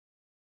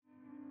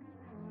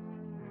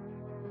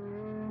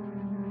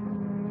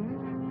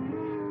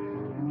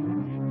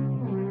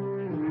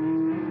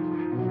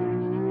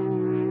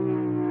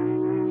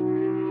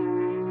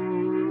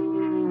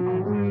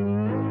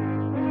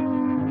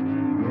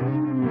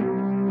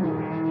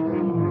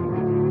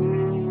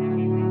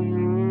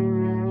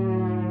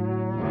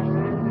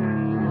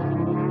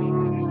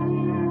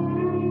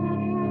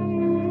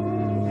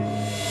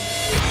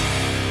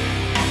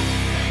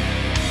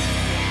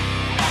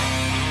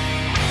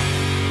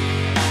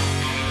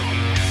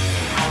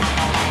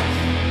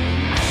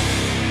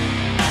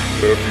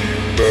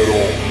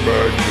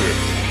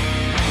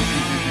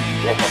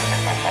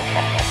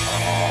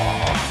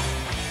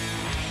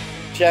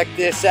check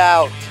this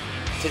out.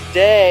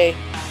 Today,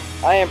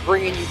 I am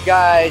bringing you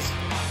guys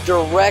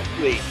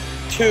directly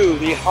to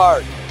the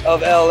heart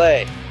of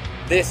LA.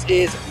 This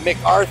is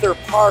MacArthur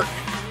Park.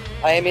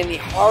 I am in the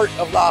heart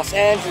of Los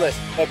Angeles.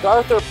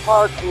 MacArthur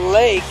Park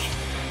Lake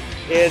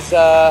is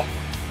a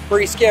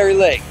pretty scary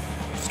lake.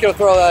 Just gonna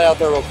throw that out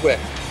there real quick.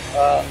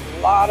 A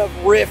lot of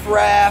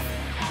riffraff,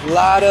 a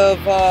lot of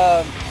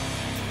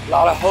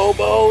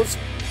hobos.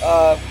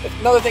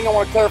 Another thing I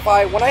want to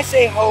clarify: when I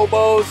say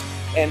hobos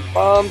and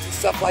bums and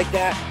stuff like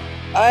that,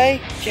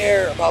 I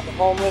care about the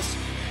homeless.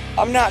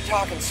 I'm not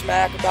talking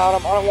smack about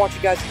them. I don't want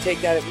you guys to take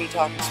that as me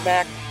talking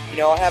smack. You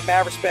know, I have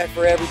mad respect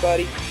for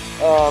everybody.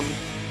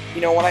 You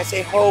know, when I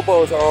say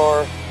hobos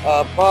or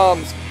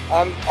bums,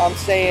 I'm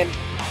saying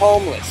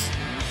homeless.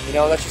 You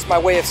know, that's just my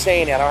way of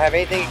saying it. I don't have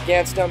anything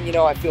against them. You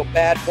know, I feel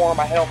bad for them.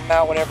 I help them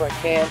out whenever I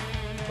can.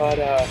 But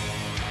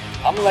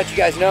I'm gonna let you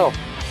guys know,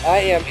 I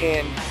am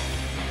in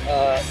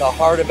the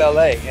heart of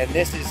LA, and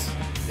this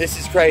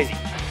is crazy.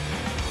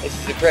 This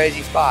is a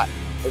crazy spot.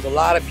 There's a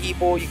lot of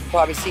people. You can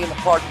probably see in the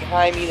park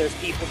behind me. There's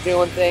people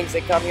doing things.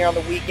 They come here on the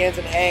weekends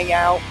and hang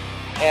out,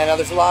 and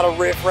there's a lot of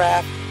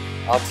riffraff.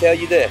 I'll tell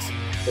you this: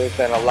 there's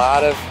been a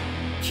lot of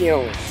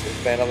killings.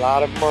 There's been a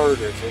lot of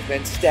murders. There's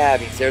been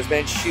stabbings. There's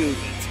been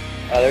shootings.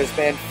 There's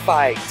been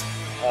fights.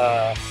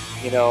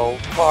 You know,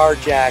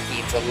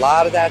 carjackings. A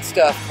lot of that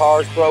stuff.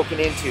 Cars broken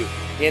into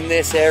in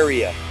this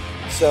area.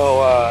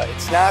 So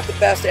it's not the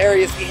best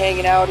areas to be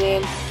hanging out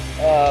in.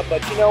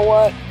 But you know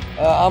what?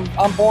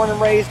 I'm born and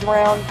raised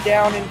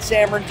down in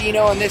San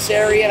Bernardino in this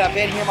area, and I've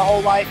been here my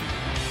whole life.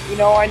 You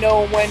know, I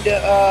know when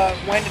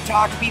to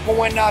talk to people,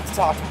 when not to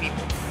talk to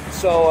people.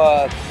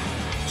 So,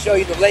 show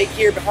you the lake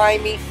here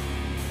behind me.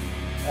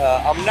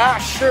 I'm not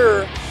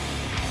sure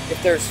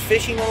if there's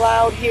fishing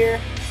allowed here.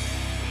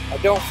 I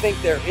don't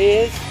think there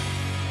is,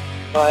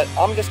 but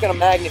I'm just gonna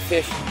magnet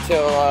fish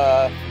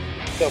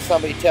until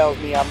somebody tells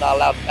me I'm not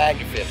allowed to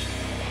magnet fish.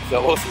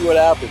 So we'll see what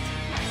happens.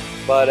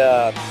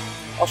 But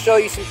I'll show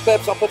you some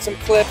clips. I'll put some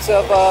clips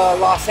of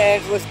Los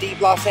Angeles, deep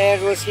Los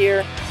Angeles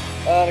here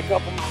in a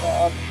couple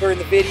during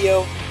the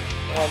video,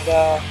 and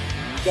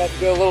you guys can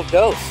get a little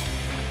dose.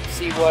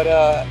 See what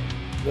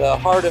the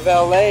heart of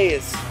LA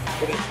is.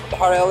 What the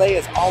heart of LA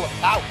is all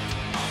about.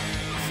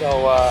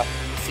 So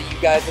see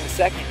you guys in a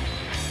second.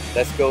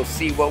 Let's go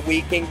see what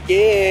we can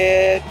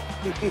get.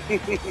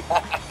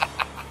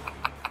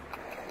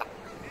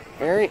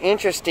 Very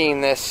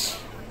interesting. This.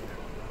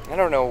 I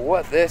don't know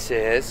what this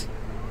is.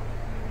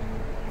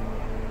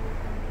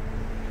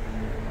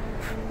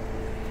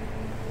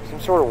 Some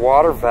sort of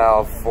water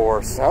valve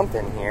for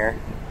something here.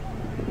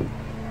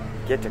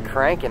 Get to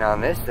cranking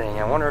on this thing.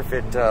 I wonder if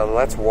it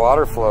lets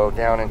water flow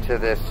down into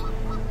this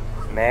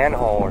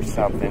manhole or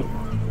something.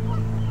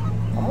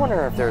 I'm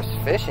wondering if there's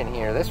fish in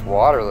here. This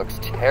water looks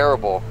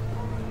terrible.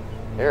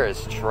 There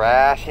is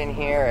trash in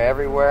here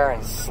everywhere,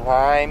 and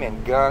slime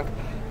and gunk.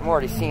 I'm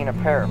already seeing a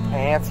pair of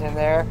pants in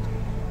there.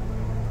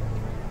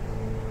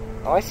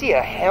 Oh, I see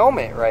a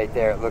helmet right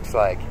there, it looks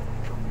like.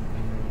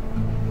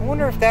 I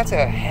wonder if that's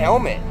a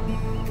helmet.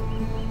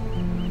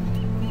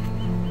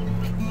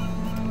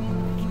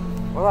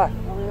 Well,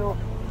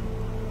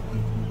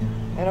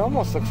 it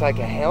almost looks like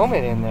a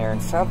helmet in there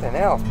and something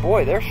else.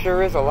 Boy, there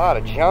sure is a lot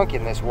of junk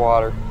in this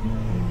water.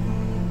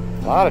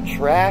 A lot of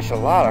trash, a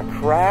lot of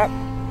crap.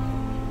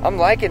 I'm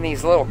liking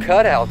these little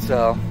cutouts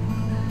though.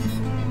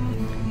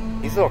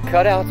 These little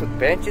cutouts with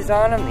benches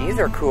on them, these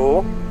are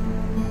cool.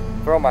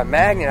 Throw my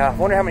magnet off.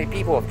 Wonder how many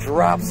people have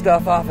dropped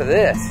stuff off of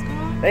this.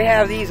 They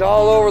have these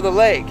all over the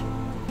lake.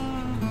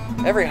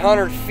 Every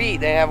 100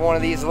 feet they have one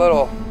of these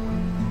little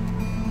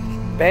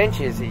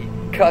benches that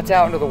cuts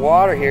out into the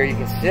water here you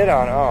can sit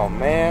on. Oh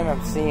man,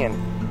 I'm seeing,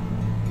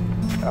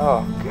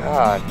 oh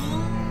god,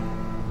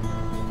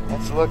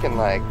 that's looking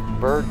like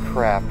bird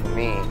crap to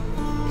me.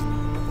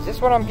 Is this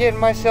what I'm getting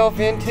myself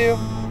into?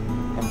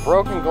 And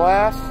broken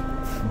glass?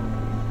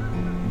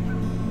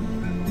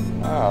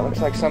 Oh,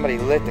 looks like somebody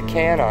lit the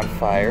can on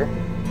fire.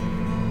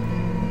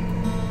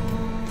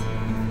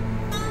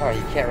 Oh,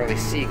 you can't really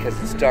see because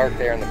it's dark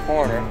there in the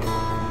corner.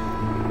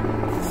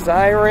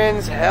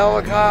 Sirens,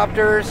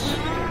 helicopters.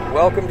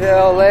 Welcome to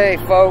LA,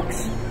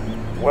 folks.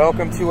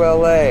 Welcome to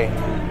LA.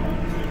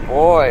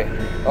 Boy.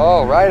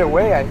 Oh, right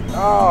away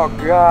oh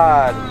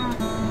god.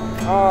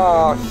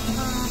 Oh,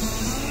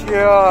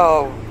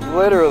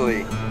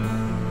 literally.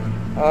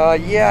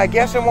 Yeah, I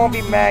guess I won't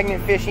be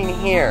magnet fishing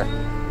here.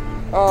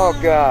 Oh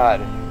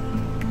god.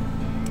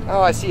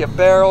 Oh, I see a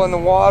barrel in the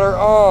water.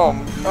 Oh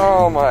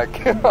my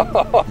god.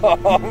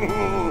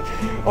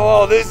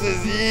 Oh, this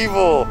is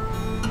evil.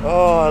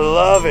 Oh, I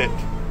love it.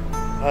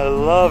 I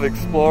love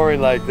exploring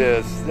like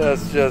this.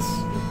 That's just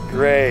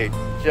great.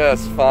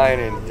 Just fine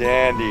and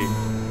dandy.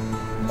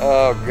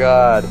 Oh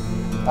god.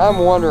 I'm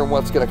wondering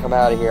what's gonna come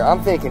out of here.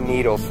 I'm thinking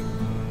needles.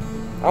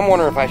 I'm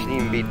wondering if I should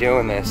even be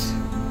doing this.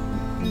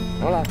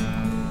 Hold on.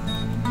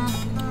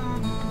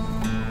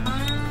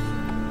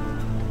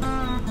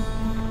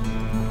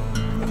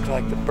 Looks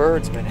like the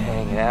bird's been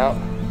hanging out.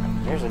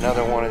 Here's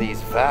another one of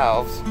these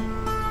valves.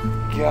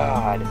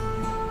 God.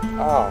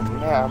 Oh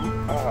man,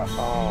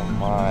 oh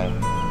my.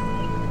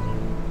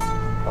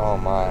 Oh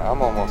my,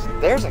 I'm almost,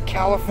 there's a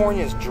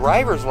California's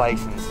driver's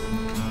license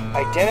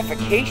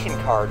identification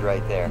card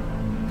right there.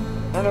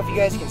 I don't know if you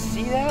guys can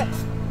see that.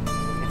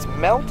 It's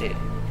melted.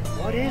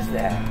 What is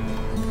that?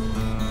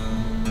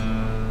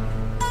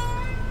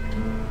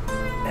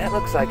 That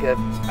looks like a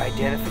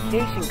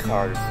identification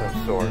card of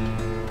some sort.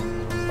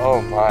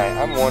 Oh my,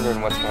 I'm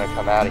wondering what's gonna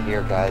come out of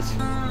here, guys.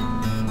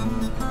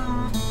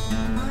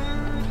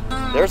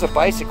 There's a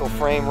bicycle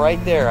frame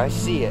right there, I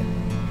see it.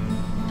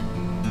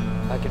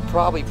 I could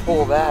probably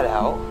pull that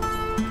out.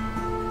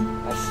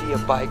 I see a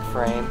bike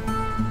frame.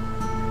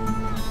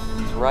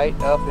 It's right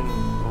up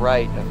and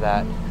right of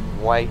that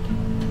white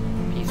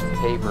piece of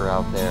paper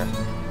out there.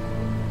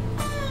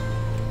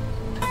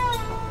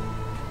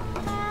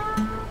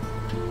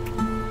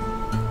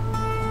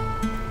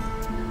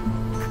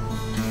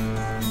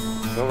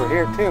 It's over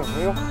here too,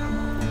 Neil.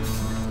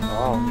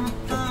 Oh,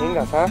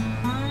 chingas, huh?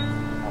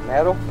 A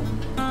metal?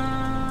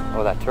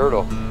 Oh, that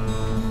turtle.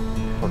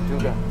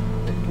 Tortuga.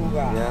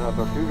 Yeah, a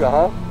tortuga,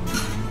 huh?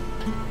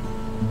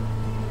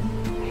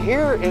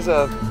 Here is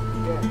a...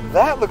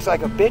 That looks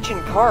like a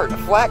bitchin' cart, a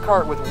flat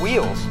cart with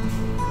wheels.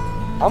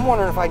 I'm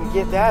wondering if I can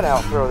get that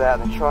out, throw that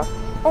in the truck.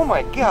 Oh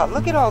my god,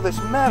 look at all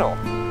this metal.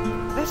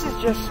 This is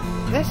just...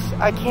 This,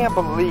 I can't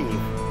believe.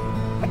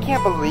 I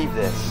can't believe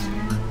this.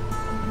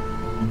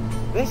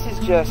 This is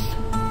just...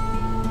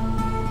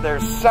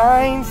 There's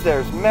signs,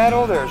 there's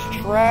metal, there's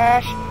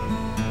trash.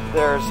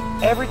 There's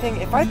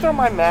everything. If I throw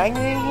my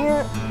magnet in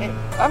here,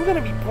 I'm going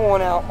to be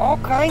pulling out all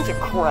kinds of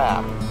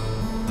crap.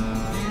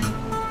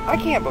 I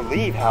can't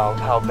believe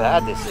how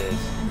bad this is.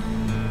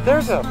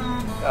 There's a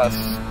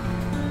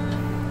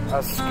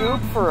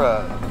scoop for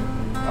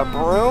a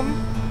broom.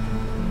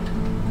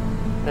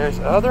 There's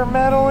other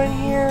metal in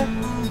here.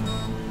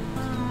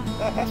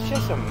 That's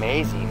just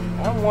amazing.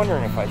 I'm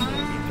wondering if I should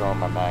be throwing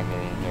my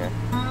magnet in here.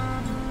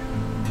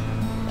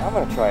 I'm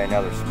going to try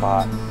another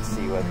spot and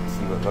see what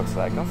it looks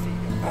like. I'll see.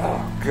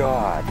 Oh,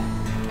 God.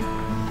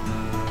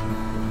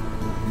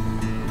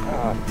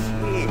 Oh,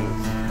 jeez.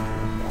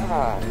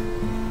 God.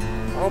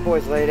 Old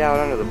boy's laid out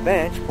under the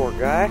bench, poor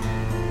guy.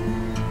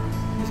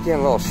 He's getting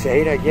a little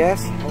shade, I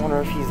guess. I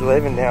wonder if he's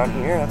living down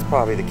here. That's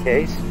probably the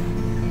case.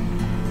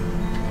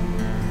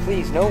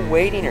 Please, no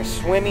wading or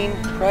swimming,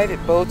 private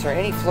boats, or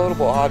any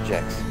floatable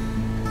objects.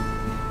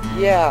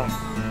 Yeah,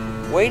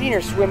 wading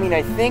or swimming,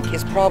 I think,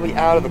 is probably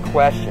out of the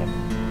question.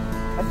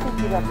 I think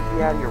you'd have to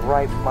be out of your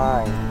right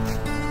mind.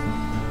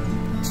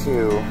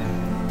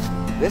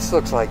 This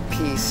looks like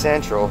P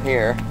Central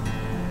here.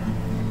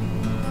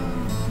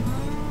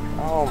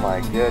 Oh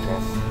my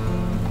goodness.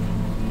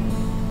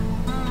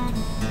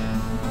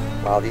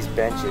 Wow, these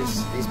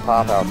benches, these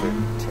pop-outs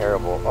are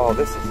terrible. Oh,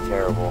 this is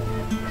terrible.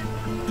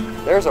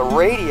 There's a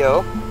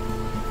radio.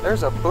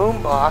 There's a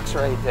boombox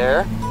right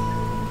there.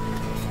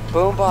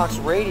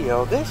 Boombox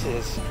radio. This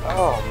is,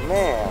 oh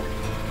man.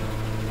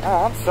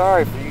 Oh, I'm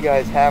sorry for you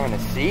guys having to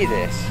see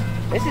this.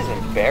 This is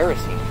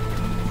embarrassing.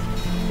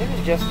 This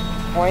is just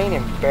plain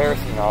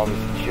embarrassing, all this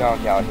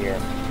junk out here.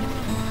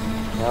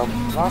 You know,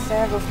 Los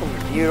Angeles can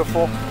be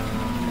beautiful,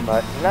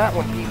 but not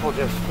when people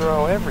just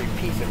throw every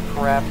piece of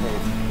crap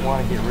they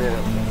want to get rid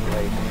of this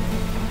lake.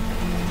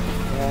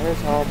 Yeah, there's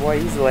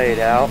homeboy, he's laid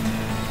out.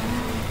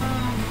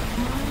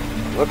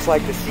 Looks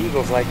like the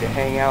seagulls like to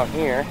hang out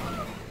here.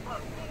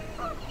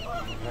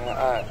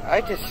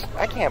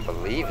 I can't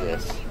believe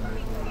this.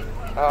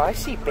 Oh, I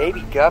see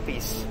baby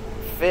guppies,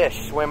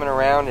 fish swimming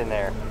around in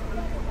there.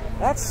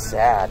 That's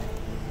sad.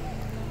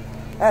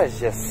 That is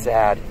just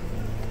sad.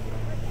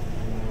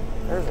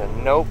 There's a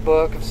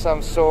notebook of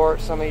some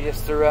sort. Somebody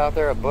just threw out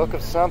there a book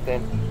of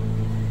something.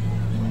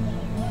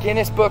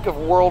 Guinness Book of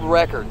World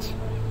Records.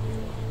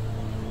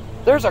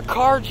 There's a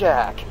car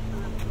jack.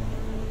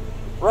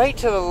 Right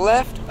to the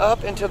left,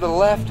 up and to the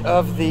left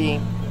of the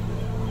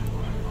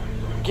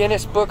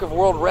Guinness Book of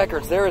World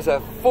Records, there is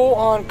a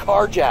full-on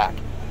car jack.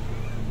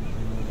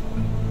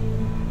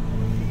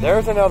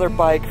 There's another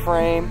bike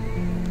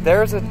frame.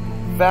 There's a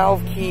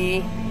valve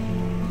key,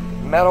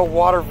 metal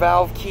water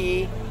valve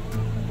key.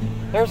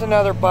 There's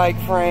another bike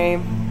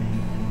frame.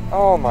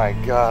 Oh my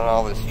God,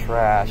 all this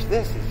trash.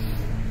 This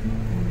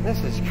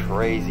is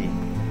crazy.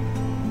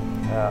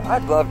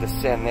 I'd love to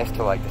send this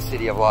to like the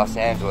city of Los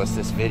Angeles,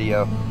 this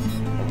video,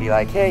 and be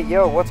like, hey,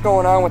 yo, what's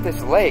going on with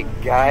this lake,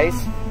 guys?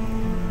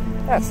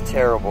 That's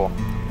terrible.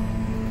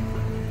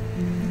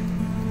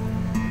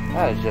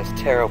 That is just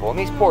terrible. And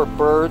these poor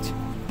birds,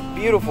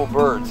 beautiful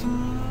birds,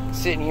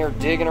 sitting here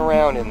digging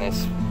around in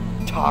this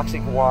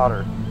toxic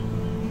water.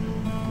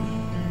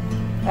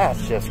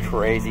 That's just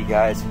crazy,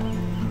 guys.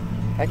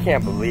 I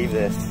can't believe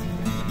this.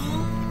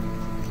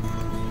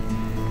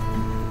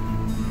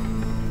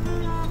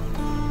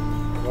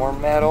 More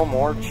metal,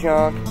 more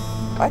junk.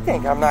 I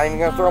think I'm not even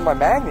going to throw my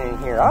magnet in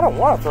here. I don't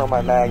want to throw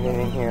my magnet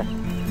in here.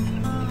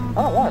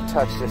 I don't want to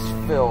touch this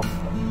filth.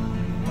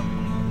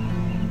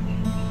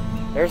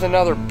 There's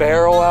another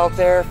barrel out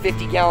there,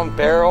 50-gallon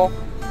barrel.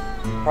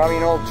 Probably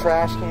an old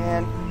trash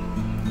can.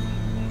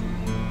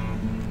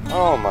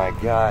 Oh my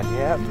God,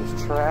 yep,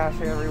 there's trash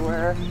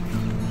everywhere.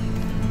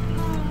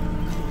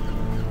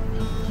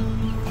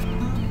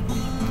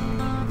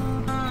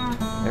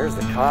 There's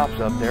the cops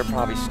up there,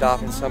 probably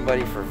stopping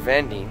somebody for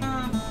vending.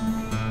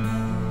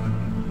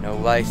 No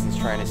license,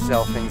 trying to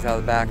sell things out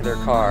of the back of their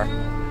car.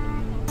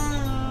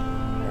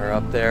 They're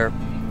up there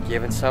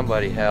giving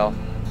somebody hell.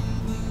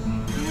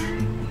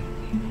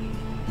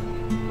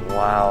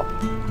 Wow.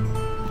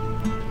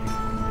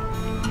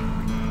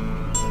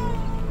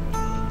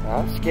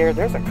 I'm scared.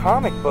 There's a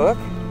comic book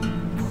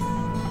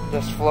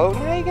just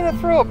floating. How are you going to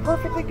throw a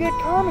perfectly good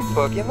comic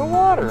book in the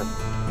water?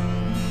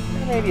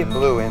 Maybe it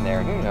blew in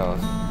there. Who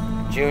knows?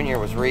 Junior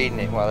was reading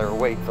it while they were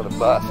waiting for the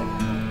bus.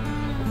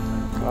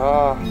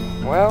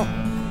 Well,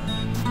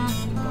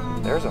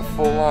 there's a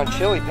full-on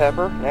chili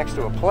pepper next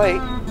to a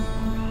plate.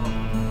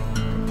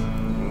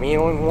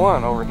 Mealing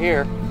one over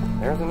here.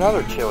 There's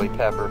another chili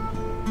pepper.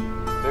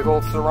 Big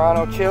old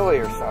Serrano chili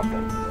or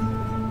something.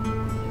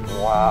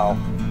 Wow.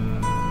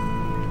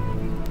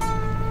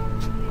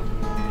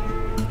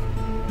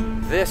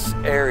 This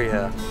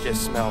area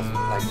just smells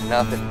like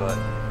nothing but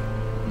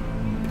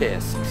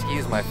piss.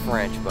 Excuse my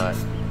French, but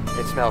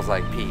it smells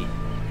like pee.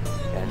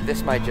 And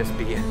this might just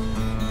be a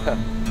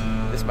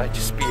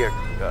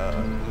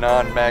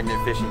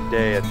non-magnet fishing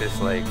day at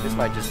this lake. This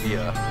might just be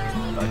a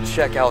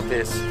check out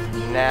this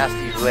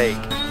nasty lake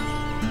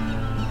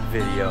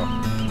video.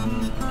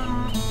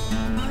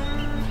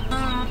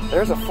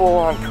 There's a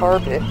full-on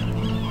carpet.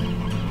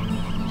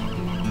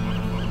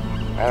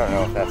 I don't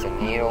know if that's a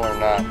needle or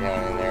not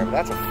down in there, but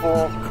that's a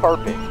full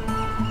carpet,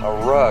 a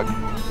rug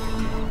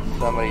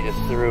somebody just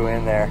threw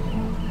in there.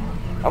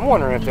 I'm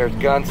wondering if there's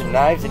guns and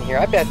knives in here.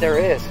 I bet there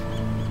is.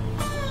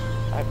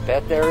 I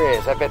bet there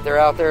is. I bet they're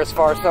out there as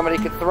far as somebody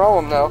could throw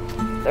them, though.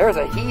 There's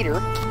a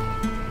heater,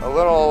 a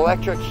little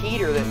electric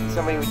heater that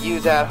somebody would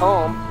use at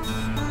home.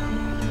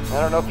 I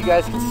don't know if you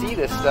guys can see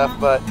this stuff,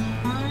 but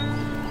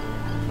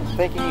I'm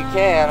thinking you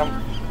can.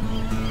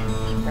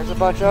 There's a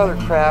bunch of other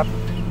crap.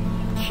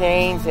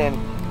 Chains and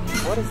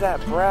what is that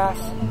brass?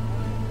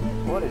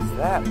 What is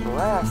that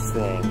brass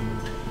thing?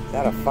 Is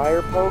that a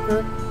fire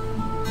poker?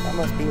 That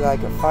must be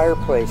like a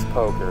fireplace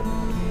poker.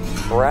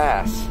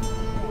 Brass.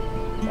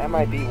 That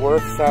might be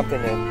worth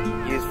something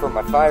to use for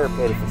my fire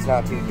pit if it's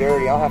not too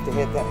dirty. I'll have to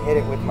hit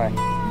it with my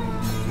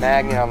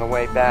magnet on the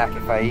way back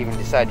if I even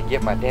decide to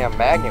get my damn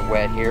magnet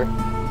wet here.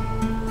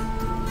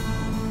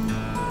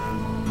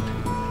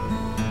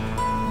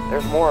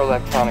 There's more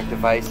electronic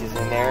devices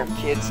in there.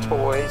 Kids'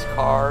 toys,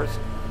 cars,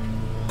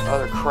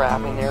 other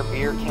crap in there,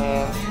 beer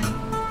cans,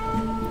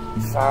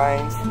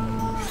 signs.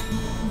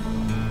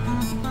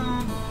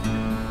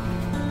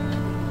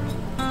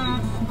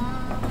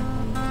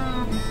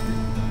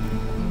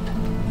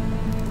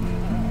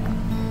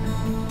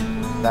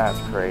 That's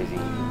crazy.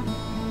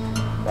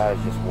 That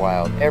is just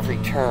wild. Every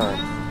turn,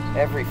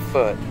 every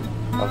foot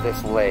of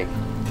this lake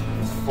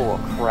is full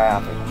of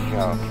crap and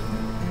junk.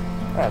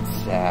 That's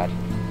sad.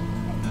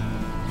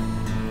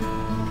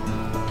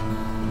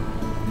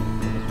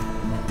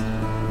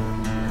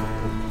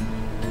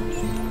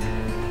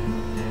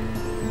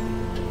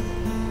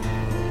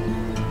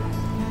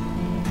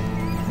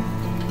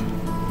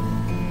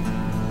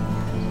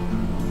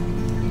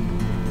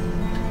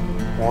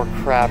 More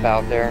crap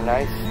out there.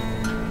 Nice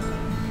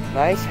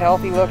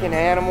healthy looking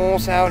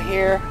animals out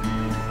here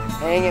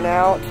hanging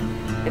out.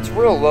 It's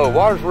real low.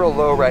 Water's real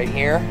low right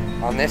here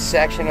on this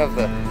section of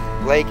the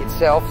lake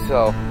itself,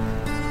 so you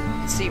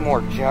can see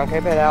more junk.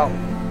 I bet out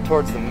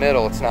towards the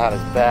middle it's not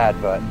as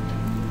bad, but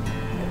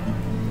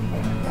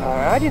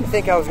I didn't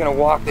think I was going to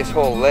walk this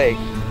whole lake.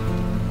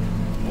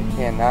 I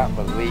cannot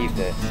believe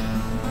this.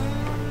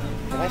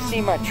 Can I see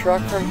my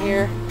truck from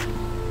here?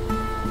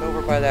 It's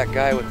over by that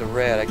guy with the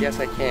red. I guess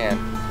I can.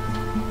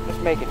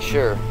 Just making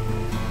sure,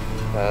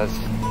 because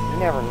you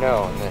never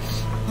know in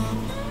this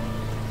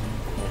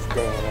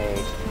day and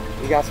age.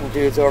 We got some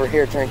dudes over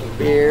here drinking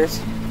beers.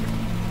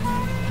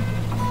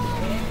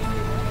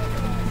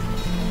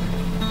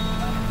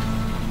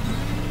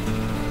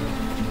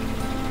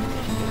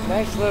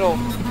 Nice little,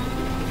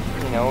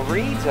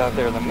 reeds out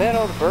there in the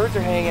middle. The birds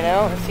are hanging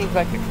out. It seems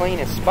like the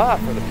cleanest spot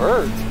for the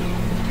birds.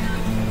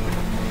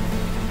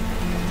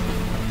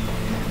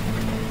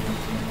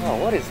 Oh,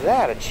 what is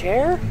that? A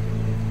chair?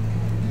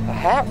 A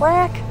hat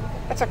rack?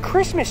 That's a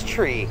Christmas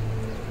tree.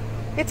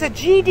 It's a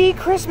GD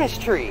Christmas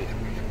tree.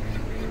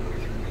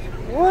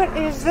 What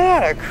is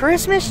that? A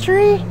Christmas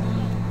tree?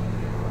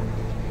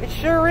 It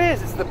sure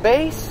is. It's the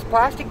base,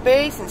 plastic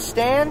base and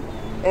stand,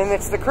 and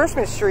it's the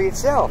Christmas tree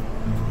itself.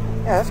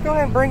 Yeah, let's go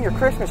ahead and bring your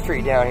Christmas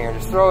tree down here.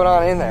 Just throw it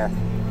on in there.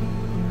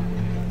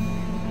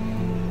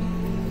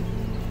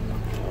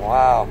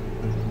 Wow.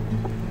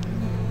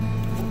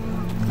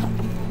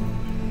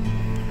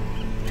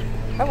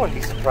 I wouldn't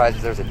be surprised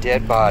if there's a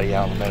dead body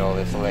out in the middle of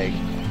this lake.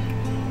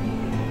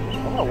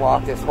 I'm gonna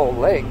walk this whole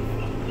lake,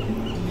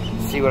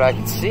 see what I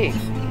can see.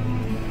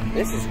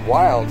 This is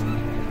wild.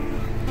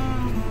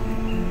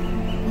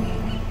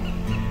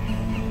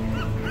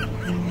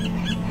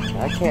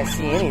 I can't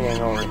see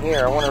anything over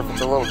here. I wonder if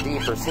it's a little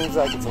deeper. Seems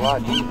like it's a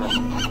lot deeper.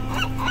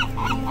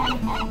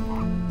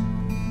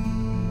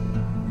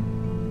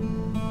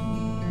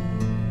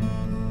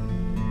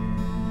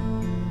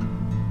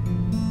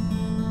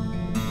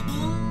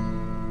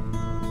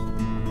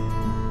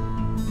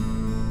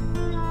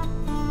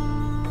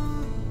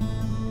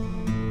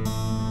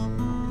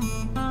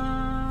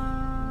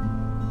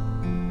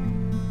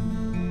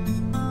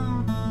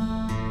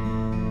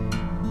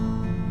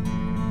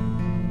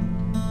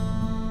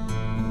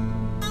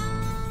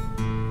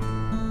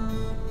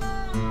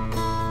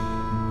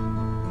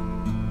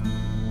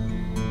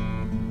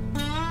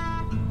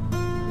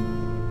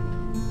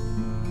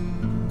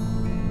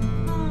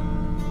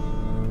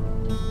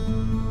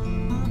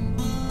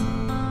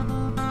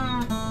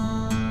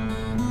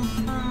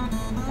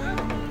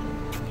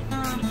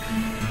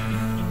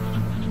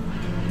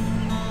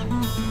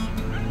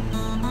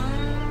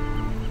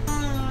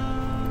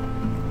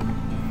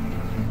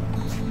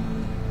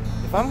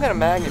 If I'm gonna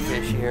magnet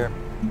fish here,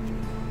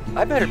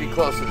 I better be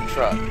close to the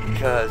truck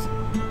because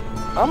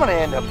I'm gonna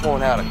end up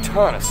pulling out a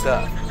ton of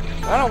stuff.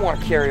 I don't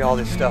want to carry all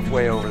this stuff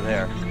way over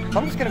there.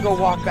 I'm just gonna go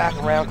walk back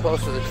around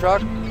close to the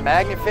truck,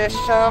 magnet fish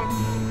some,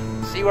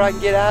 see what I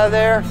can get out of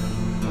there,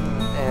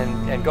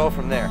 and go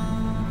from there.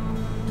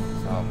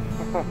 So,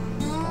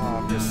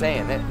 I'm just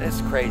saying, this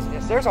is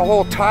craziness. There's a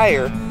whole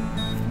tire.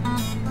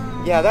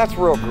 Yeah, that's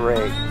real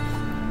great.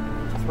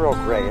 That's real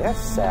great. That's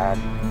sad.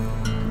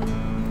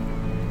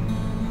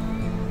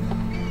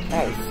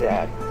 That is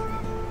sad.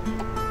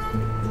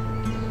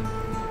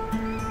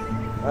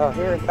 Well,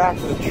 here back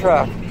to the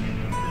truck.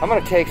 I'm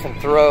gonna take some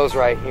throws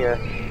right here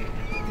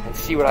and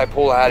see what I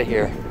pull out of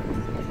here.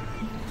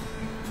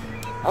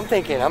 I'm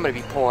thinking I'm gonna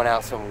be pulling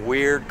out some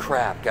weird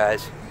crap,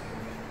 guys.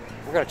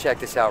 We're gonna check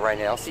this out right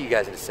now. I'll see you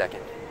guys in a second.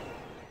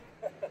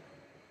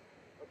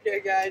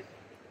 Okay, guys.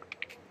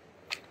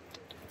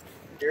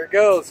 Here it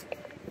goes.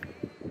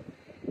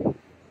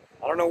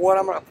 I don't know what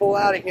I'm gonna pull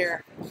out of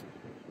here,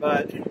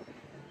 but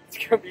it's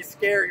gonna be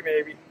scary,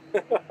 maybe.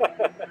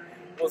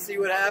 We'll see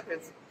what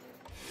happens.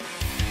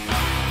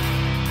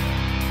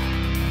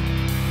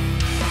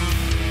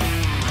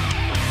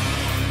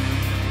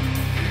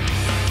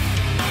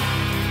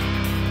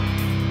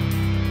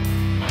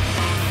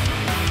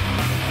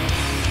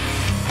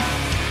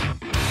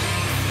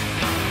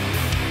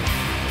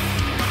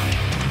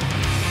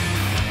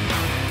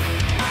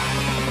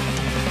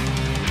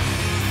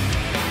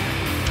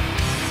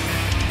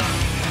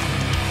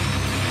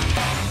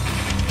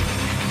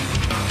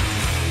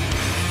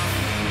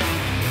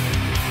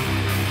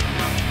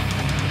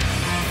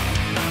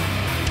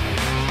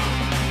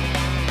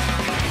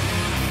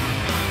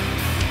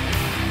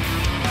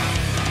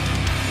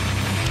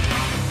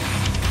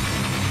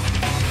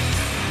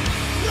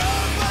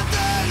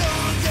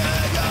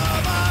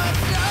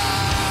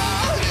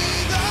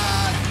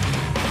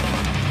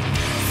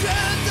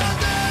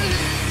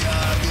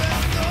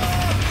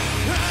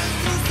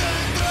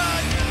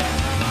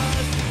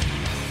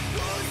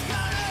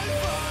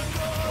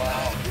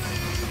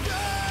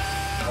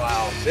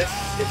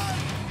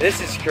 This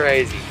is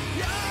crazy.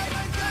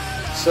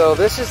 So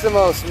this is the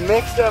most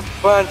mixed up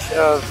bunch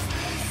of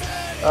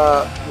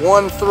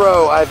one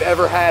throw I've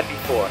ever had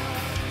before.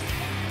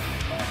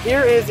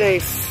 Here is a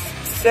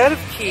set of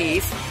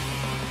keys.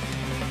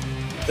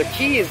 The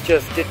key is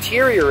just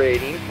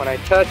deteriorating when I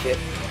touch it.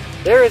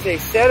 There is a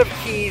set of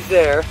keys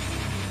there.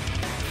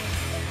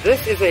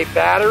 This is a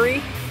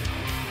battery,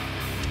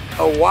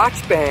 a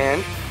watch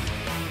band,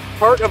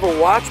 part of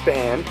a watch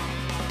band,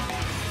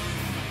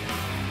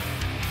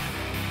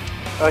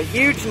 a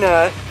huge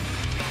nut,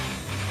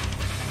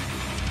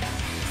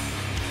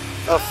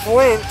 a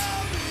flint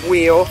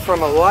wheel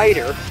from a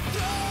lighter,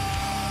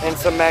 and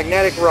some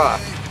magnetic rock.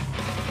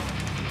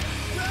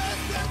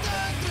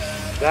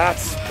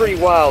 That's pretty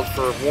wild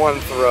for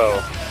one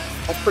throw.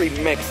 That's pretty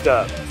mixed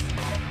up.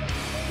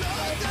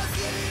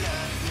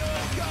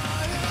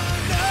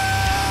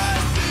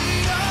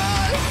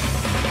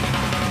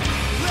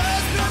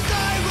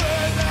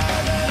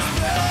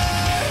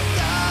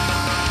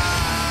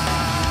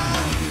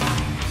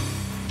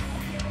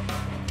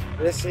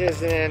 This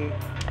is an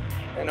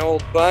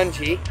old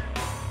bungee.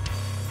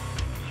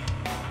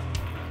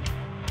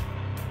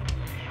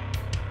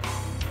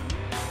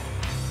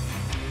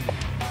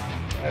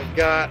 I've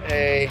got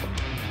an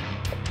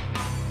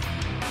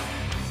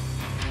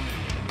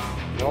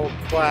old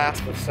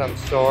clasp of some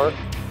sort.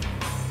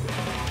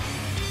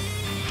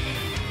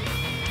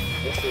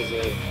 This is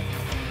a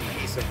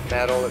piece of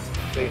metal that's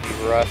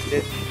completely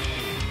rusted.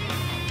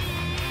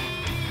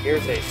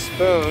 Here's a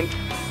spoon.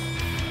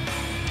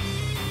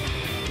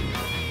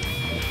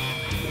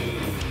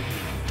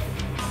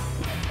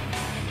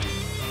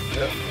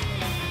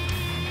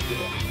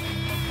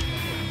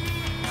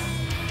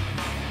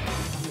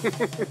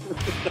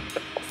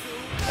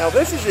 Now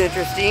this is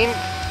interesting.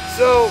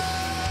 So,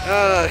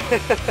 I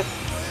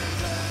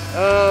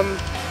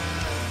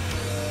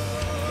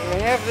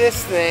have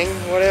this thing,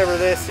 whatever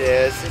this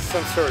is. It's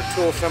some sort of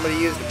tool somebody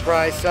used to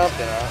pry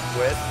something off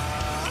with.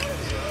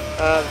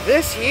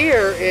 This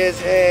here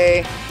is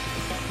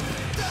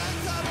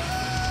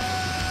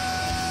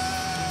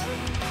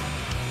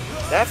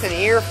That's an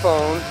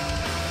earphone,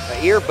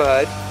 an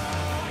earbud,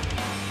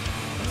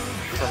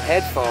 some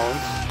headphones.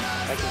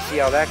 I can see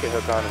how that could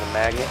hook onto the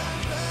magnet.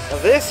 Now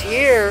this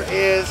here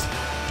is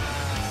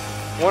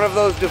one of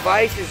those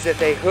devices that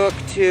they hook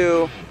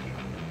to.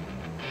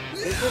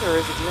 Is it or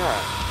is it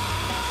not?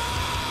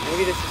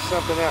 Maybe this is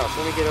something else.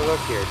 Let me get a look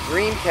here.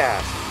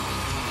 Dreamcast.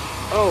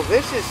 Oh,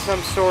 this is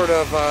some sort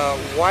of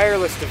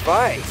wireless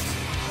device.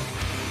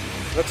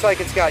 Looks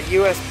like it's got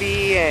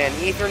USB and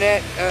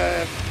Ethernet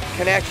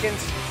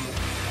connections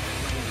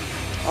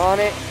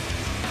on it.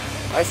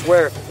 I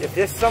swear,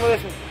 if some of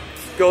this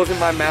goes in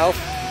my mouth,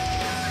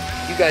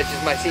 you guys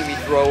just might see me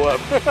throw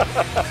up.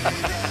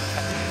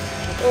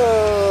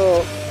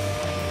 Oh,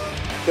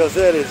 because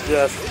it is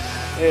just,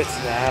 it's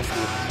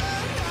nasty.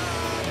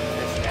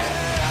 It's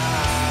nasty.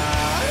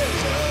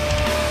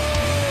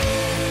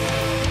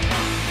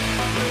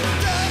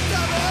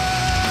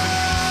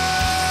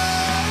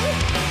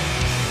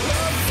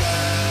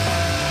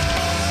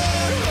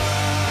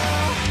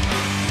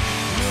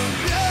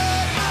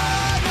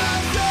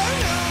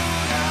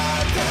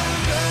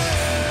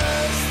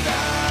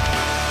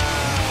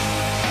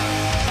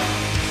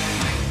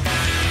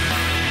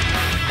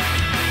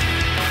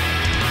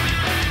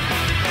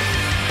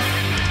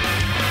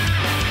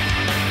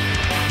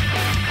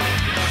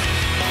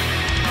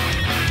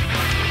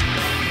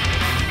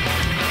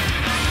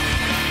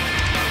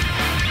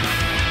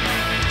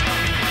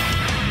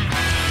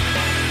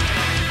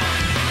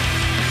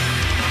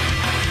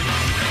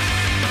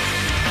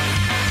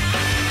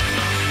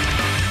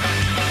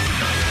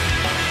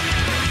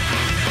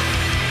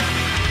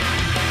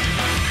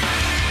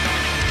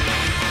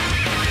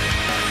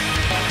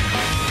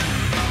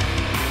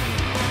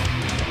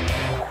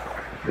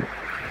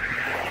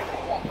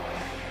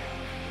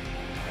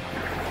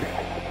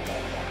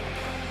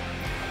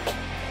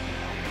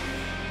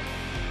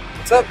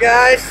 What's up,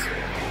 guys?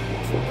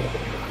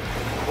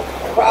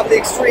 Probably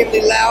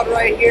extremely loud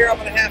right here. I'm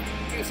gonna have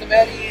to do some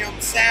editing on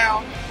the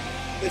sound.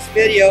 This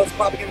video is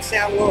probably gonna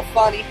sound a little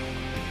funny,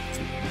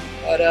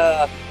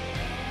 but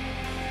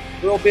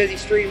real busy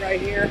street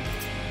right here.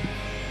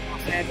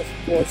 Los Angeles,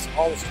 of course,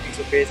 all the streets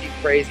are busy,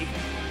 crazy.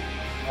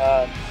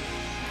 Have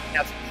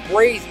some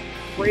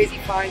crazy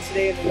finds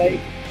today in the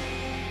lake.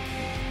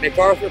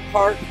 MacArthur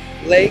Park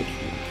Lake.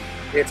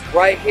 It's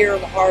right here in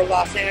the heart of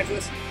Los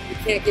Angeles. You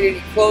can't get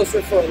any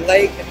closer for a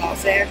lake in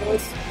Los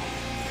Angeles.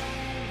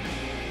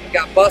 We've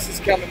got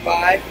buses coming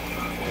by.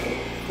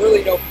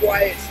 Really no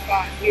quiet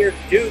spot here to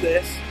do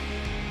this.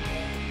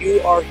 You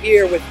are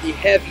here with the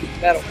heavy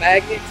metal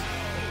magnet,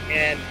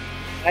 and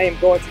I am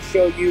going to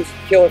show you some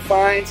killer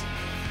finds.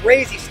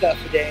 Crazy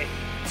stuff today.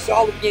 You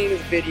saw the beginning of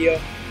the video.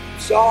 You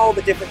saw all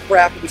the different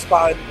crap that we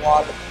spotted in the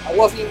water. I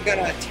wasn't even going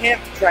to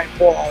attempt to try and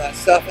pull all that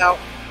stuff out.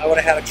 I would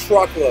have had a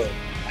truckload.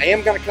 I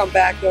am going to come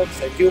back though,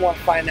 because I do want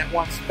to find that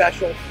one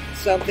special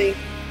something.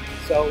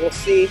 So we'll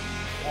see.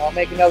 I'll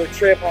make another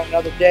trip on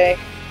another day.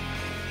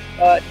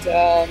 But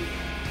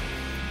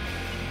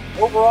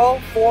overall,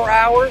 4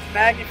 hours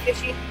magnet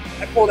fishing.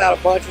 I pulled out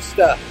a bunch of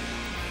stuff.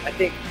 I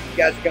think you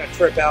guys are going to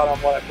trip out on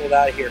what I pulled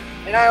out of here.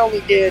 And I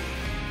only did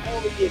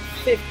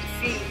 50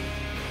 feet,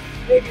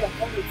 maybe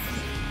 100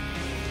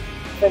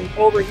 feet from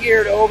over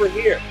here to over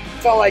here.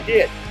 That's all I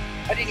did.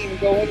 I didn't even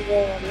go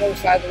anywhere on the other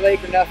side of the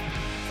lake or nothing.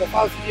 So if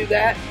I was to do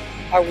that,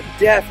 I would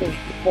definitely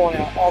be pulling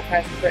out all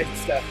kinds of crazy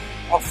stuff.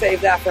 I'll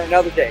save that for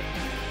another day.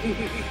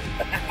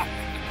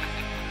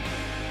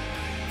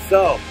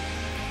 So,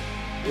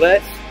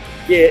 let's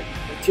get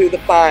into the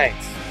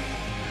finds.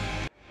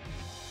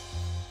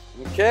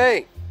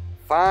 Okay,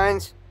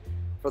 finds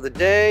for the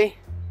day.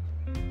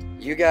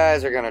 You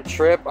guys are gonna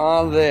trip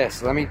on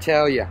this, let me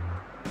tell you.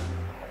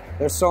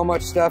 There's so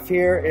much stuff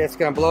here, it's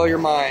gonna blow your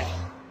mind.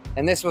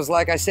 And this was,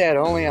 like I said,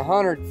 only a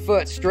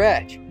 100-foot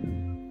stretch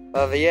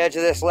of the edge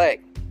of this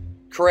lake.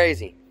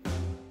 Crazy.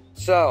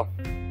 So,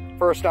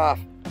 first off,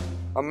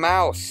 a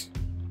mouse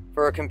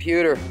for a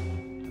computer.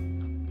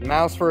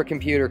 Mouse for a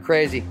computer,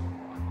 crazy.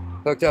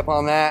 Hooked up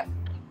on that.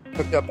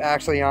 Hooked up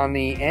actually on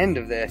the end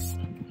of this.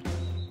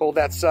 Pulled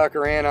that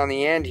sucker in on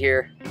the end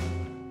here.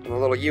 And a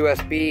little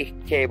USB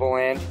cable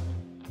end.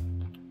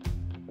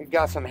 We've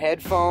got some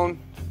headphone.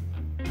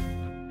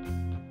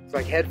 It's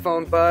like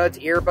headphone buds,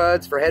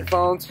 earbuds for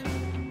headphones.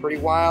 Pretty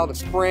wild, a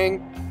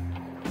spring.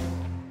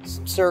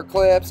 Some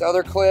circlips,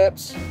 other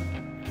clips.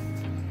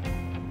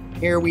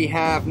 Here we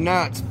have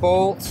nuts,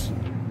 bolts.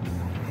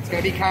 It's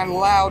gonna be kind of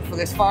loud for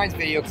this finds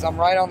video because I'm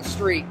right on the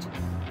street.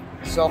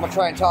 So I'm gonna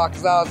try and talk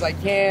as loud as I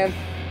can,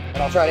 and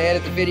I'll try to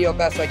edit the video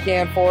best I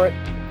can for it.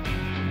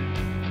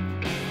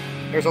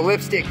 There's a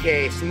lipstick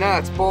case,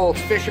 nuts, bolts,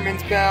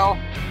 fisherman's bell.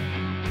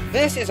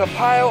 This is a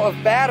pile of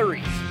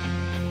batteries.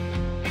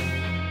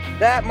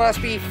 That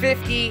must be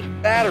 50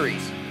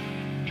 batteries.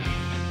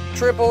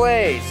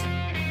 AAAs,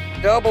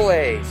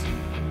 AA's,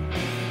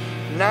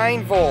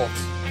 9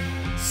 volts,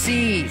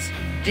 C's,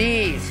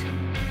 D's,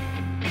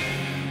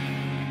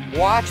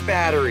 watch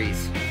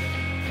batteries,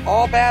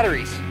 all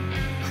batteries,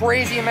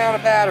 crazy amount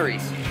of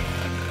batteries,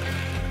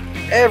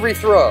 every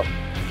throw.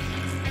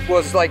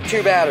 was like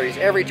 2 batteries.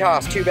 Every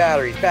toss, 2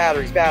 batteries.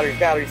 Batteries.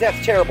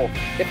 That's terrible.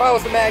 If I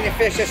was the magnet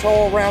fish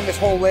around this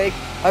whole lake,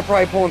 I'd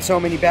probably pull in so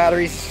many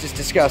batteries. It's just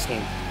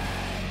disgusting.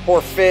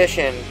 Poor fish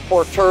and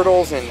poor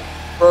turtles and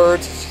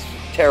birds. It's just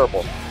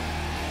terrible.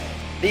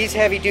 These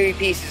heavy duty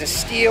pieces of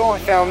steel, I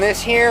found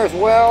this here as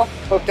well.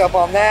 Hooked up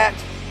on that.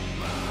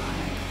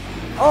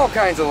 All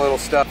kinds of little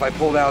stuff I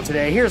pulled out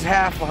today. Here's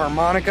half a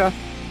harmonica.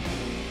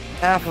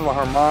 Half of a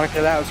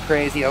harmonica, that was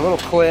crazy. A little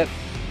clip.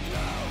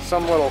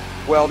 Some little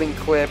welding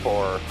clip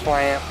or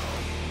clamp.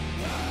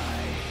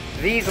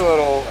 These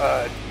little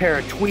pair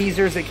of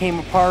tweezers that came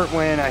apart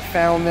when I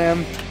found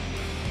them.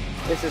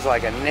 This is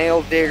like a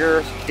nail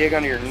digger. Dig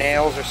under your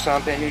nails or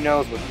something. Who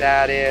knows what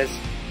that is.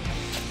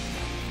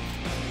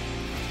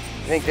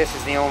 I think this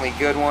is the only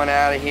good one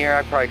out of here.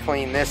 I'd probably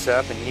clean this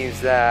up and use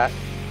that.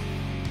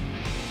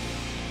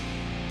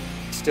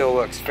 Still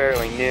looks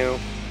fairly new.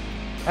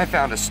 I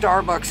found a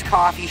Starbucks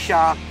coffee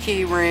shop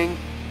key ring.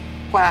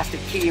 Plastic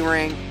key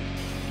ring.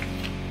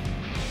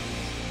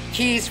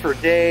 Keys for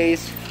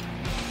days.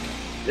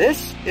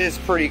 This is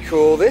pretty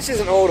cool. This is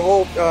an old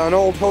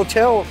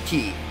hotel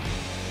key.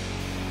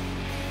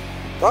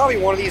 Probably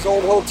one of these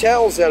old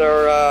hotels that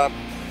are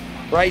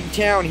right in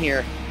town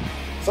here.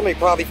 Somebody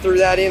probably threw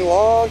that in a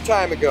long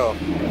time ago.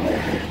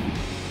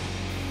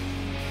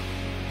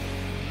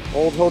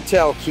 Old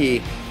hotel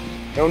key.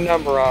 No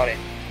number on it.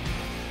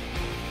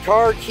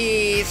 Car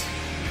keys.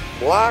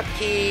 Lock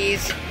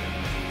keys.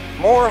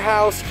 More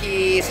house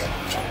keys.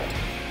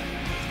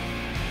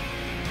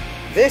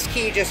 This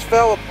key just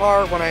fell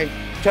apart when I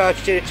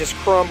touched it. It just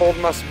crumbled.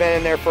 Must have been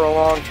in there for a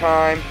long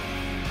time.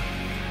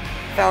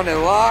 Found a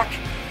lock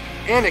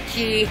and a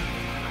key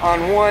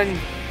on one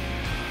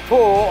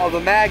pull of the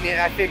magnet.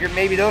 I figured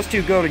maybe those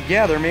two go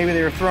together. Maybe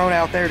they were thrown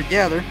out there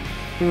together.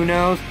 Who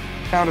knows?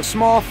 Found a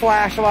small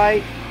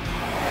flashlight.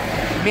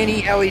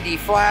 Mini LED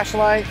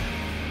flashlight.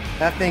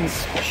 That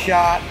thing's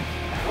shot.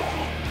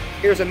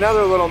 Here's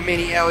another little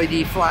mini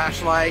LED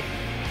flashlight.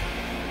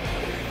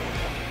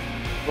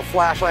 The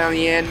flashlight on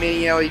the end,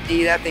 mini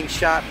LED, that thing's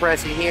shot,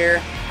 press it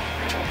here,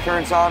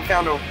 turns on.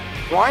 Found a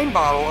wine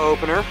bottle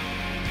opener,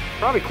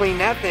 probably clean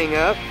that thing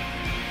up.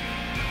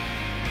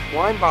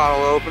 Wine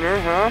bottle opener,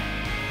 huh?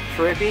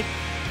 Trippy.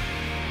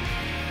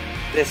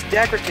 This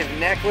decorative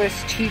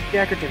necklace, cheap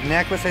decorative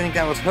necklace, I think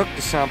that was hooked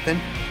to something.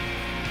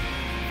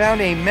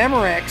 Found a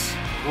Memorex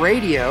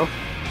radio,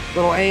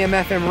 little AM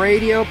FM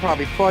radio,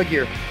 probably plug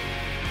your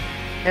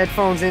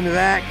headphones into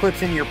that,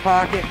 clips into your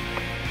pocket.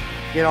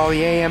 Get all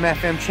the AM,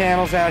 FM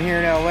channels out here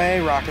in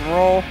LA, rock and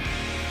roll.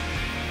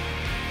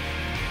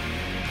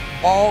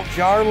 Ball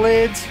jar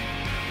lids.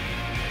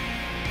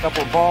 A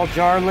couple of ball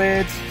jar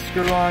lids,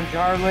 screw-on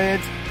jar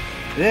lids.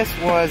 This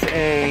was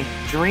a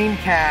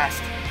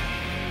Dreamcast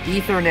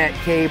Ethernet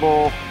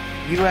cable,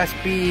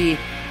 USB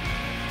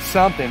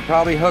something,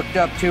 probably hooked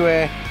up to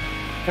a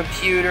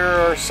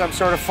computer or some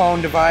sort of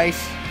phone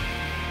device.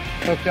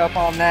 Hooked up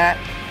on that.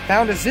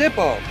 Found a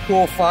Zippo.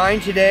 Cool find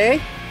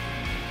today.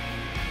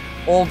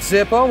 Old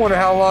Zippo, wonder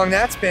how long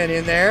that's been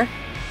in there.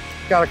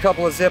 Got a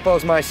couple of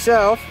Zippos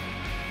myself.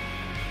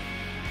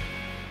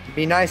 It'd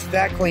be nice if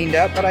that cleaned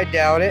up, but I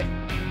doubt it.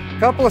 A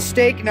couple of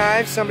steak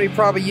knives, somebody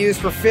probably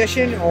used for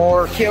fishing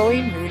or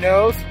killing, who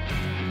knows.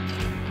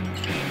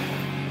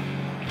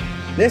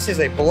 This is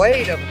a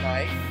blade of a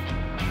knife.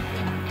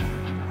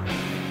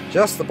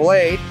 Just the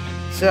blade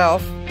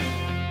itself.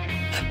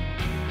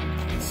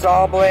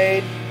 Saw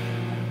blade,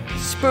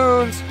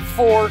 spoons,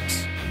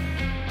 forks,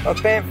 a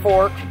bent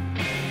fork.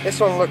 This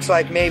one looks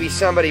like maybe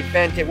somebody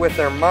bent it with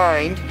their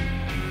mind.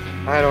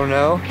 I don't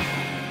know.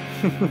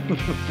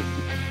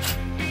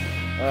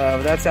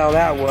 But that's how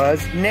that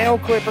was. Nail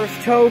clippers,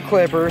 toe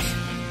clippers.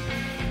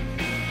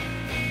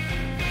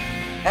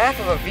 Half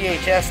of a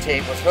VHS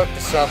tape was hooked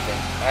to something.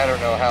 I don't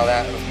know how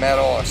that was.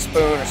 Metal, a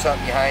spoon or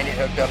something behind it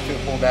hooked up to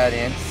it, pulled that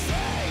in.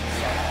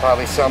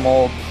 Probably some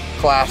old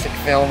classic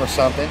film or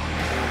something.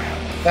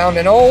 Found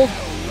an old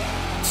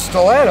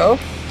stiletto.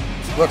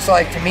 Looks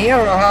like to me, I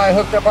don't know how I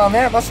hooked up on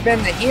that. Must have been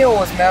the heel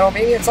was metal.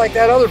 Maybe it's like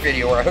that other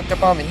video where I hooked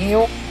up on the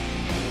heel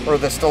or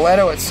the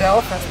stiletto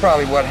itself. That's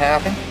probably what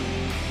happened.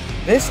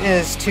 This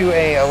is to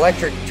an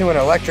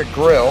electric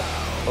grill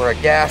or a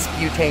gas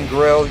butane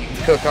grill that you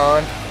can cook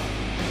on.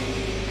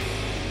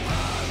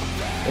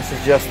 This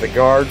is just the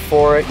guard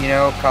for it, you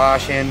know,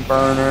 caution,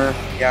 burner,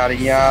 yada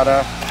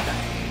yada.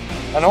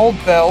 An old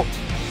belt,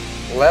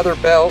 leather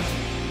belt.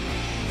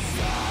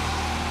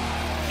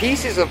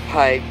 Pieces of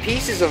pipe,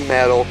 pieces of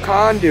metal,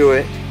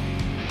 conduit,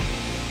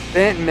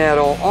 bent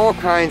metal, all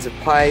kinds of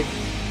pipe,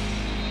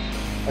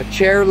 a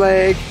chair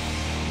leg,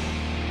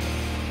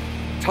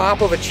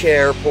 top of a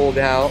chair pulled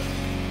out.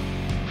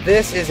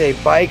 This is a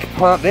bike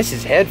pump. This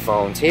is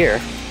headphones here.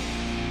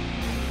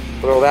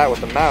 Throw that with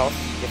the mouse.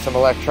 Get some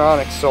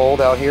electronics sold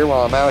out here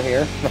while I'm out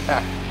here.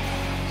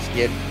 Just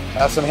get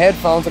some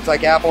headphones. Looks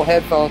like Apple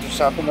headphones or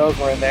something. Those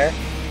were in there.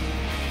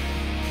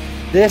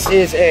 This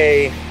is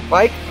a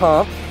bike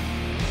pump.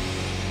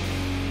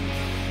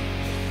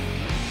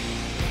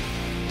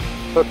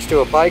 Hooks to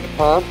a bike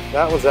pump.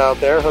 That was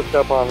out there, hooked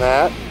up on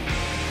that.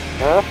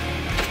 Huh?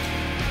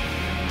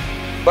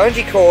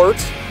 bungee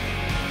cords,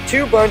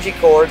 2 bungee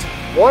cords.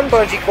 One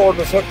bungee cord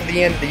was hooked to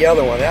the end of the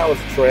other one. That was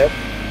a trip.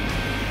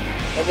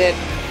 And then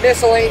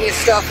miscellaneous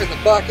stuff in the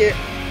bucket.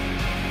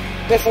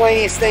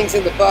 Miscellaneous things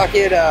in the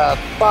bucket.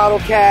 Bottle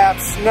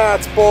caps,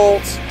 nuts,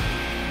 bolts,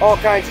 all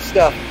kinds of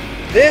stuff.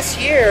 This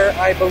here,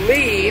 I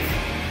believe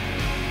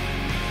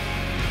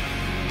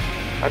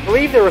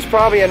there was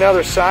probably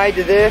another side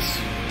to this,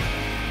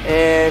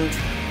 and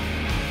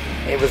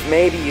it was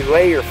maybe you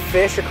lay your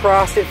fish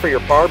across it for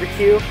your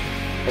barbecue,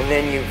 and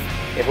then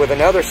with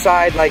another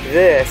side like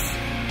this,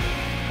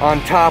 on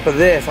top of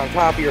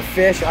your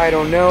fish, I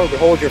don't know, to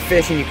hold your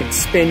fish and you can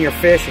spin your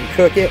fish and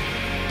cook it.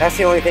 That's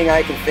the only thing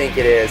I can think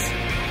it is.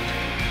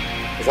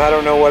 Because I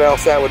don't know what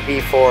else that would be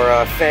for.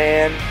 A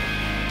fan,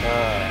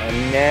 a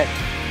net,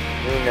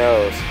 who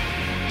knows.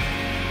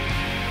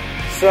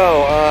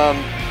 So,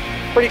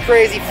 pretty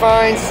crazy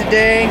finds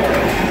today.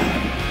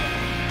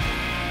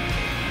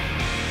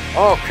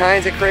 All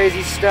kinds of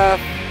crazy stuff.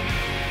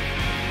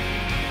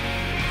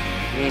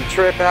 I mean,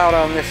 trip out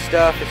on this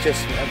stuff. It's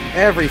just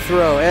every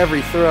throw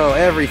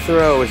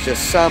is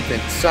just something.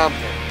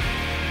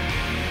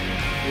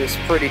 It's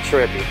pretty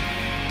trippy.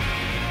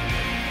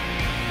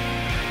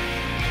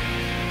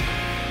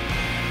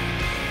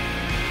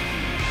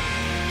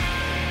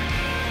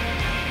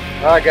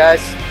 Alright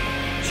guys,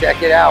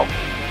 check it out.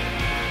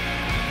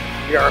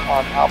 We are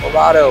on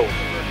Alvarado.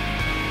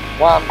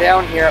 While I'm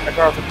down here at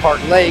MacArthur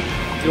Park Lake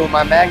doing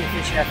my magnet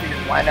fishing, I figured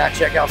why not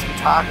check out some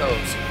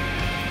tacos.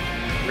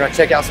 We're going to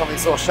check out some of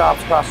these little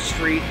shops across the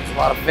street. There's a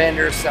lot of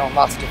vendors selling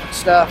lots of different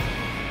stuff.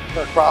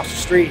 We're across the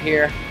street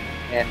here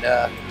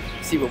and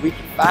see what we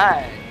can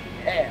find.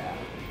 Yeah.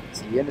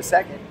 See you in a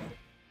second.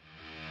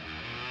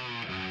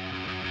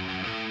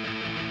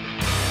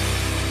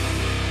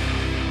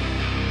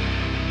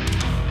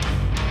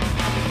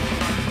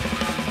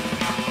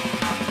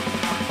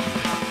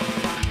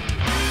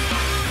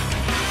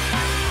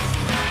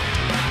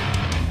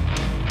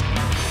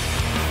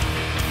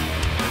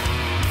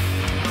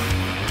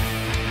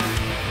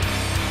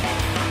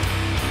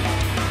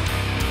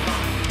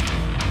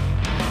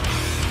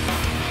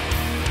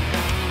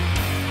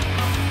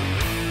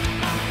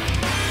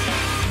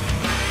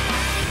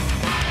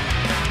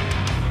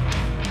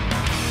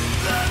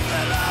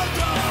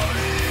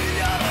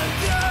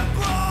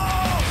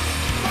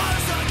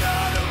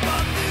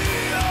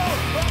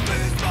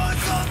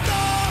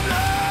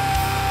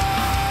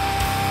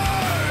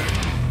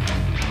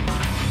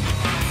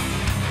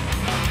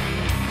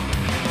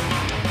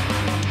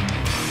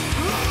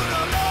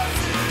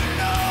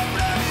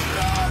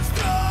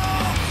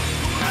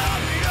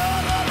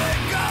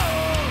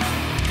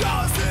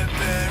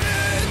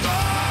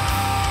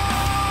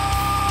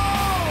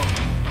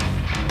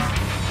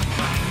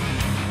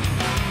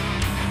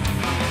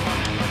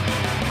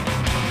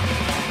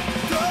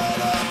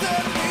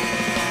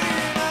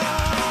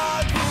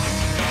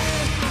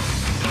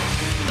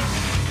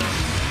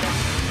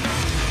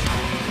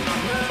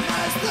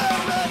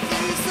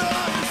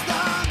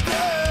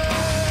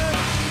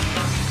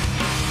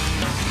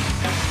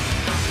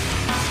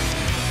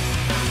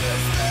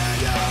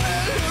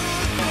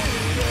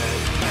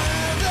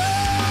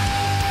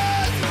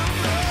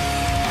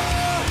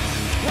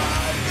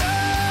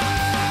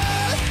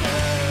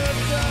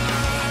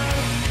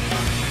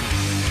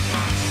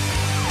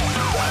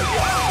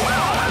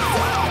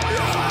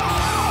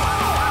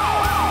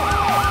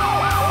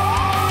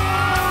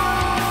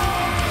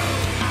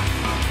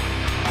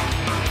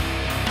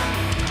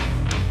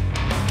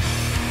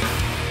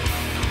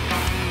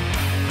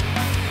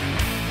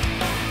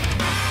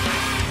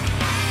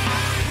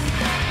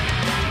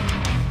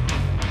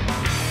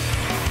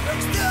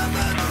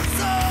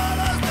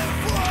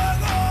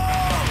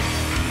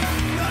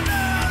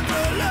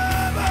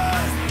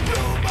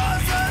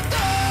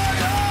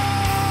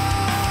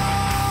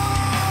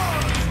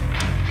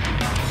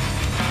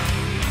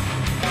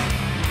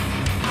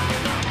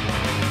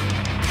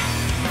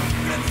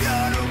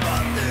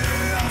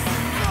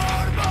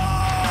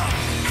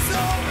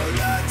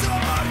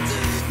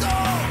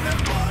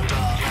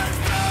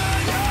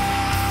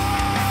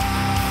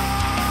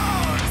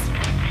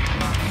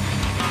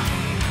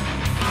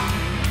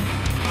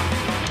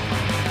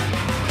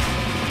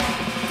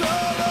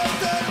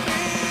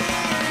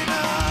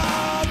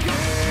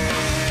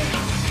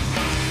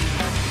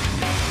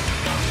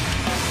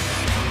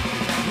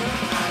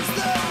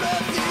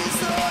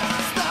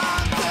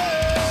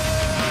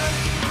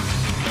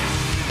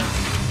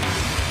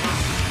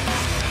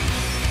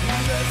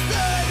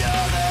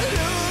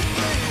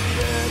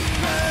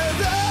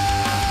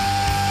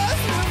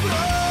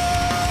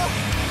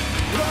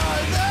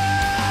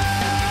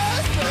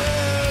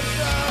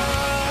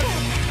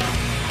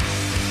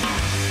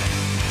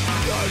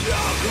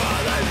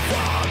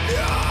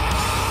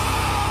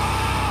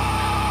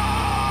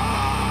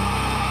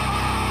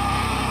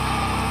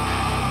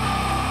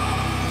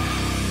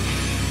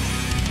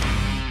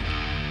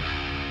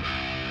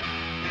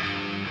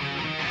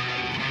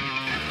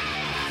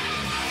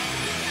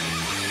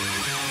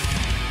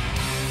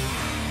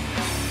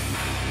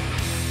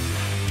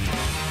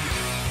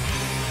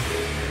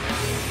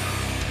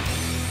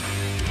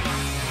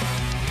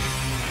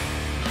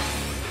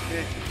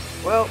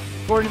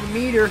 according to the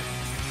meter,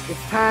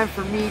 it's time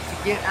for me to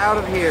get out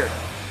of here.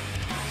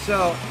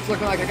 So it's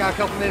looking like I got a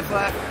couple minutes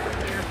left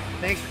here.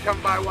 Thanks for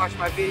coming by and watching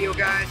my video,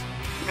 guys.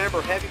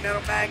 Remember, Heavy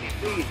Metal Magnet,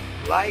 please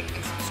like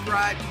and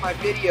subscribe to my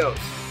videos.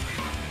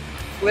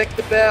 Click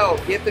the bell,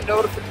 get the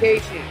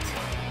notifications.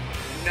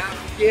 Do not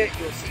forget,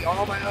 you'll see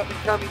all my up and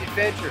coming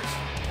adventures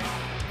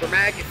for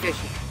magnet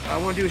fishing. I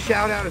want to do a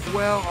shout out as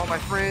well, all my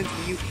friends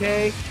in the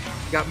UK.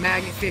 We got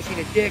Magnet Fishing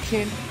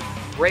Addiction,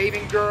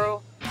 Raven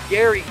Girl,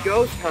 Gary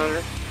Ghost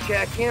Hunter.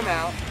 Check him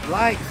out.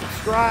 Like,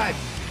 subscribe,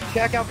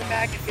 check out the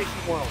magnet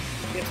fishing world.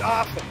 It's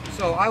awesome.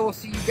 So I will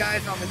see you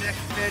guys on the next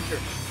adventure.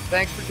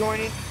 Thanks for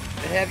joining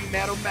the Heavy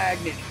Metal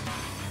Magnet.